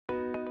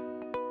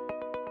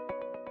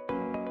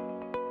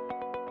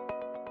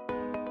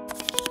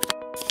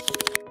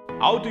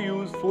How to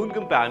use Phone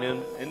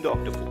Companion in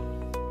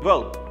DrFone.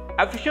 Well,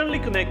 efficiently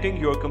connecting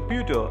your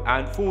computer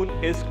and phone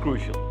is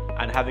crucial,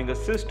 and having a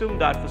system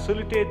that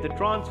facilitates the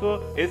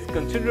transfer is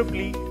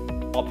considerably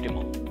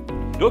optimal.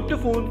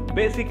 DrFone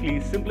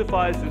basically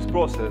simplifies this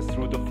process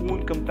through the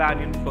Phone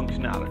Companion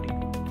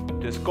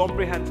functionality. This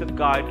comprehensive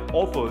guide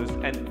offers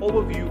an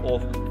overview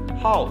of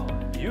how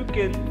you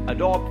can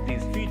adopt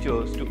these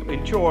features to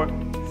ensure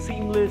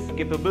seamless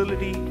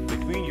capability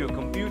between your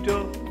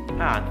computer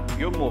and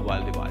your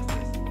mobile devices.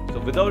 So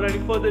without any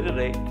further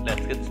delay,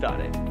 let's get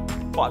started.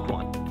 Part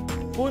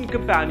 1. Phone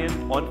Companion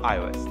on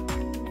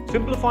iOS.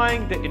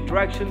 Simplifying the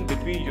interaction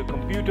between your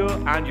computer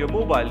and your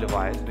mobile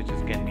device, which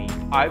can be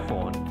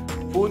iPhone,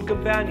 Phone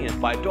Companion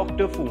by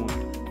DrFone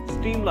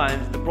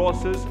streamlines the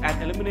process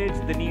and eliminates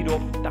the need of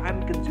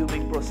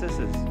time-consuming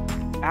processes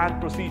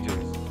and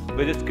procedures.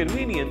 With its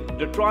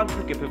convenient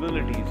transfer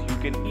capabilities,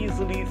 you can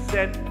easily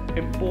send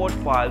import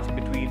files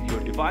between your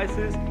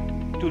devices.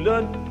 To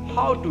learn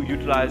how to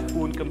utilize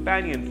Phone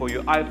Companion for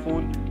your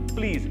iPhone,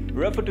 please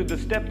refer to the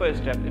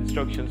step-by-step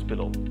instructions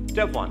below.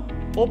 Step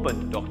 1.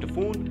 Open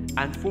DrFone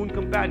and Phone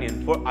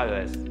Companion for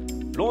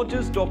iOS.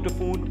 Launches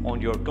DrFone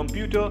on your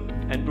computer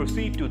and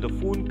proceed to the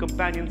Phone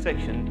Companion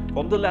section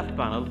from the left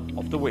panel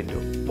of the window.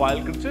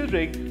 While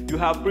considering you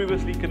have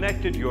previously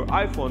connected your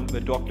iPhone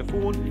with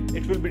DrFone,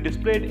 it will be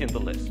displayed in the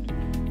list.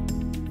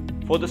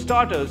 For the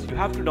starters, you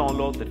have to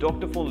download the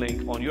DrFone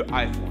link on your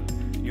iPhone.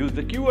 Use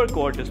the QR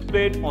code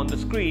displayed on the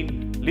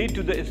screen, lead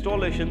to the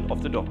installation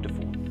of the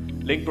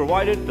DrFone. Link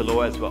provided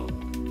below as well.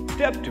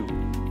 Step 2.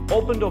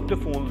 Open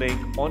DrFone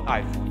link on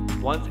iPhone.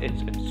 Once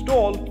it's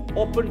installed,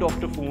 open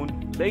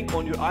DrFone link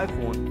on your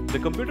iPhone. The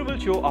computer will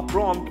show a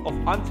prompt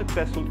of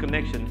unsuccessful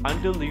connection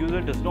until the user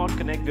does not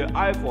connect their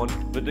iPhone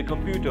with the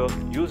computer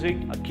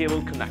using a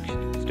cable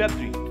connection. Step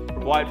 3.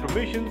 Provide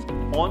permissions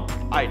on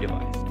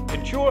iDevice.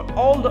 Ensure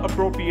all the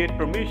appropriate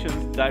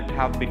permissions that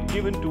have been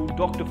given to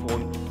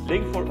DrFone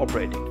link for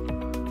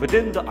operating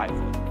within the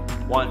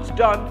iPhone. Once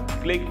done,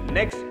 click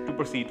Next to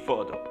proceed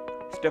further.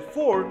 Step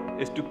 4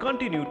 is to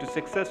continue to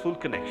successful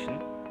connection.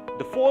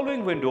 The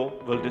following window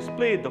will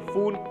display the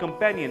Phone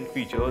Companion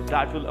feature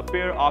that will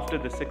appear after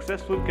the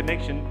successful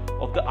connection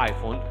of the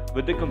iPhone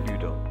with the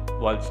computer.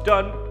 Once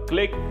done,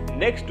 click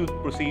Next to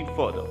proceed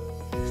further.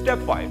 Step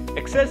 5.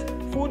 Access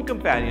Phone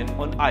Companion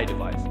on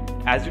iDevice.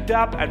 As you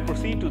tap and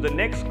proceed to the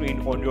next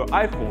screen on your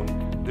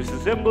iPhone, this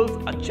resembles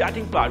a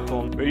chatting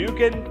platform where you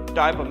can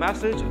type a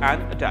message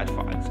and attach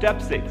files.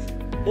 Step 6.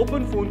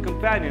 Open Phone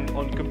Companion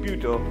on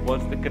computer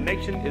once the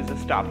connection is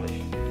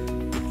established.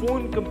 The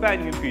Phone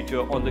Companion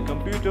feature on the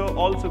computer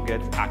also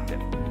gets active.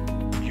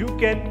 You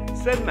can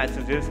send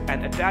messages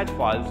and attach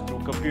files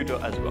through computer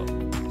as well.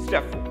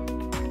 Step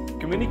 4.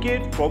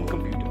 Communicate from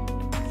computer.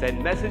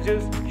 Send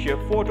messages, share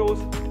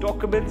photos,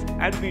 documents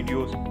and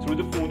videos through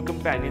the Phone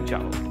Companion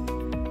channel.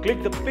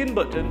 Click the pin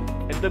button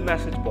in the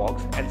message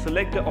box and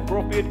select the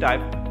appropriate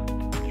type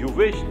you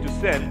wish to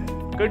send.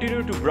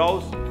 Continue to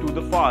browse to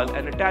the file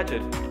and attach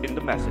it in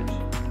the message.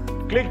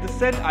 Click the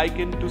send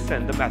icon to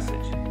send the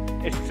message.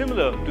 It's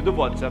similar to the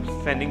WhatsApp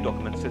sending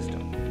document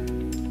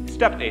system.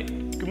 Step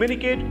 8.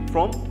 Communicate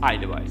from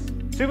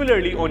iDevice.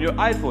 Similarly, on your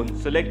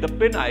iPhone, select the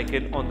pin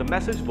icon on the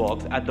message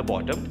box at the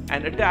bottom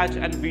and attach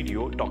a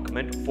video,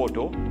 document,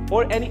 photo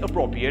or any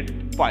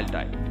appropriate file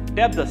type.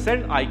 Tap the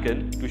send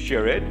icon to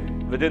share it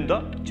within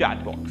the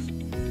chat box.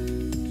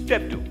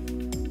 Step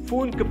 2.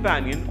 Phone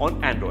Companion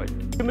on Android.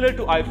 Similar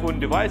to iPhone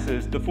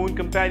devices, the Phone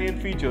Companion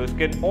features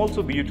can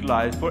also be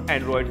utilized for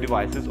Android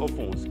devices or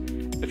phones.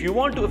 If you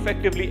want to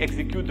effectively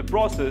execute the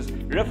process,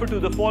 refer to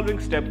the following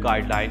step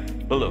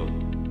guideline below.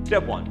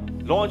 Step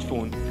 1. Launch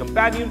Phone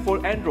Companion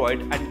for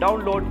Android and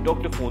download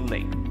DrFone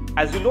link.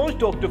 As you launch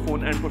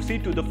DrFone and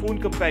proceed to the Phone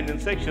Companion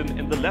section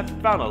in the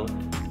left panel,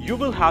 you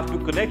will have to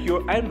connect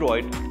your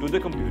Android to the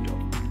computer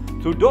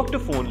through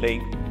DrFone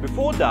link.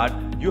 Before that,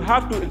 you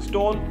have to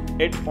install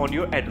it on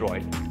your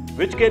Android,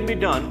 which can be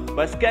done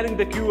by scanning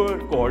the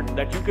QR code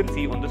that you can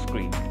see on the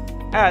screen.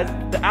 As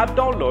the app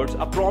downloads,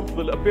 a prompt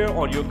will appear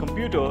on your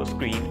computer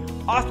screen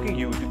asking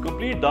you to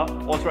complete the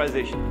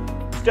authorization.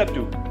 Step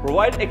 2.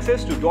 Provide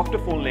access to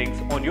DrFone links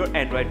on your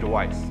Android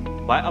device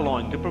by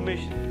allowing the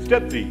permission.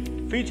 Step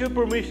 3. Feature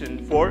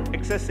permission for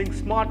accessing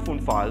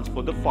smartphone files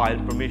for the file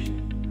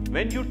permission.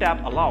 When you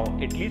tap Allow,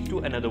 it leads to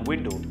another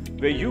window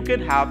where you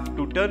can have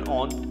to turn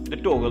on the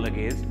toggle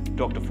against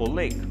DrFone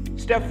link.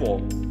 Step 4.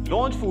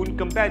 Launch Phone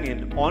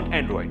Companion on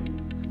Android.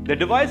 The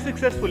device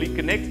successfully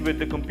connects with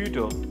the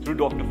computer through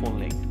DrFone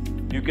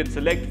link. You can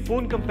select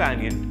Phone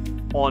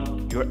Companion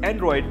on your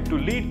Android to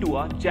lead to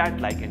a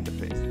chat-like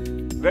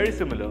interface. Very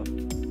similar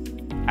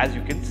as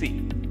you can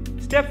see.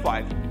 Step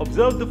 5.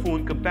 Observe the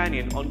Phone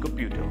Companion on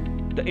computer.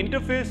 The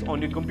interface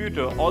on your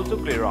computer also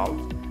clear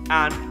out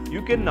and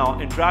you can now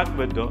interact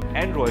with the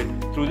Android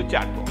through the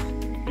chat box.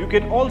 You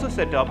can also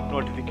set up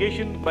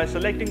notification by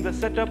selecting the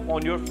setup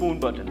on your phone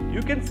button.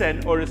 You can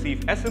send or receive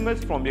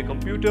SMS from your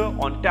computer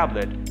on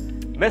tablet.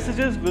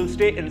 Messages will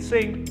stay in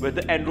sync with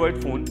the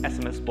Android phone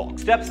SMS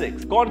box. Step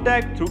 6.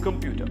 Contact through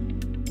computer.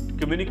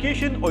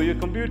 communication on your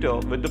computer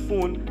with the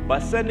phone by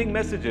sending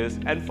messages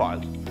and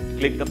files.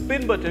 Click the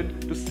pin button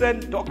to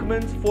send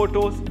documents,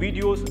 photos,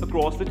 videos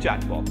across the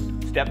chat box.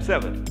 Step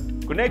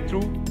 7. Connect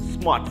through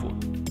smartphone.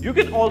 You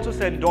can also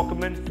send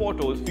documents,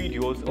 photos,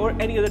 videos or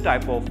any other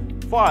type of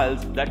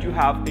files that you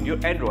have in your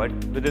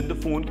Android within the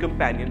phone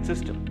companion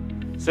system.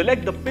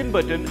 Select the pin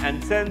button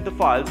and send the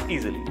files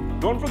easily.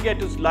 Don't forget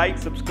to like,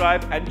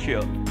 subscribe and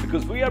share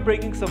because we are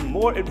bringing some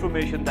more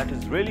information that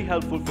is really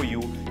helpful for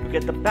you to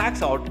get the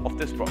max out of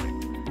this product.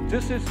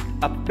 This is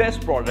a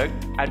best product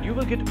and you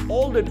will get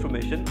all the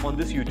information on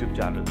this YouTube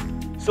channel.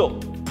 So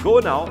go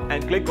now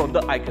and click on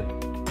the icon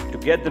to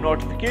get the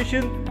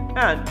notification,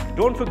 and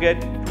don't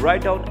forget to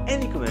write down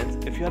any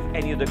comments if you have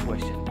any other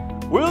question.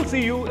 We will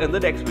see you in the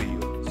next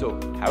video. So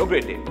have a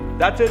great day.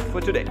 That's it for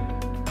today.